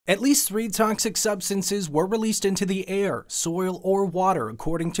At least 3 toxic substances were released into the air, soil, or water,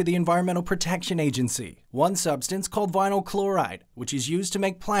 according to the Environmental Protection Agency. One substance, called vinyl chloride, which is used to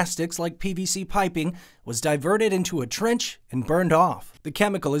make plastics like PVC piping, was diverted into a trench and burned off. The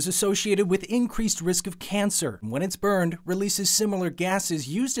chemical is associated with increased risk of cancer, and when it's burned, releases similar gases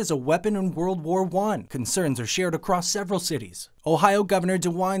used as a weapon in World War I. Concerns are shared across several cities. Ohio Governor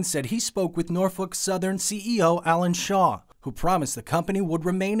DeWine said he spoke with Norfolk Southern CEO Alan Shaw, who promised the company would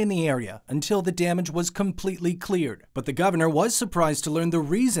remain in the area until the damage was completely cleared. But the governor was surprised to learn the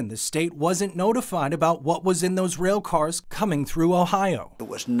reason the state wasn't notified about what was in those rail cars coming through Ohio. It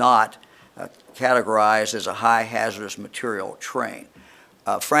was not categorized as a high hazardous material train.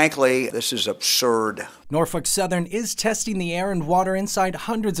 Frankly, this is absurd. Norfolk Southern is testing the air and water inside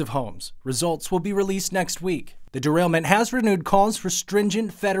hundreds of homes. Results will be released next week. The derailment has renewed calls for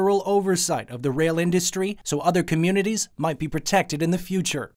stringent federal oversight of the rail industry so other communities might be protected in the future.